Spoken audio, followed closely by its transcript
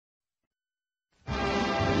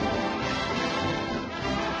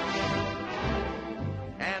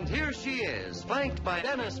here she is, flanked by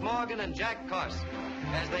Dennis Morgan and Jack Carson,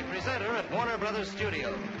 as they present her at Warner Brothers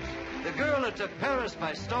Studios. The girl who took Paris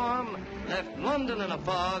by storm, left London in a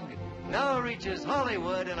fog, now reaches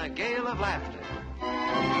Hollywood in a gale of laughter.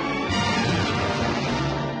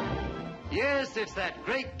 Yes, it's that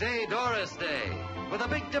great day, Doris Day, with a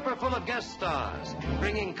Big Dipper full of guest stars,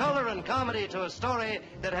 bringing color and comedy to a story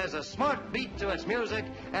that has a smart beat to its music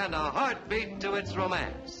and a heartbeat to its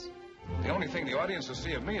romance. The only thing the audience will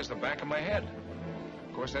see of me is the back of my head.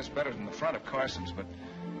 Of course, that's better than the front of Carson's, but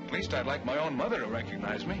at least I'd like my own mother to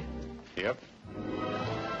recognize me. Yep.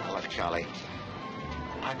 Now, look, Charlie,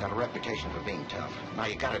 I've got a reputation for being tough. Now,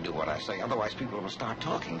 you got to do what I say, otherwise people will start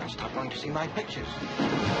talking. They'll stop going to see my pictures.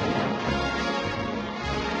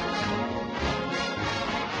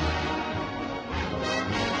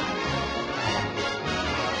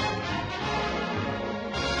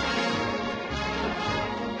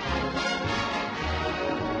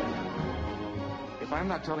 If I'm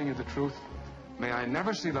not telling you the truth, may I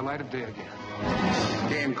never see the light of day again.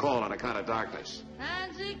 Game call on account of darkness.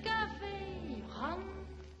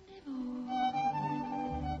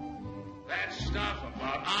 That stuff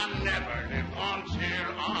about I never lived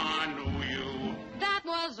until I knew you. That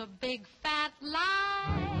was a big fat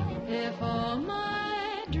lie. If all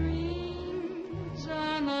my dreams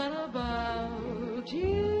are not about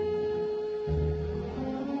you,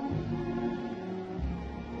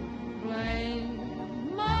 blame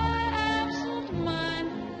my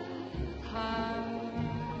absent-minded heart.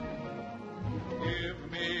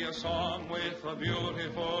 Give me a song with a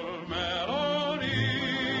beautiful melody.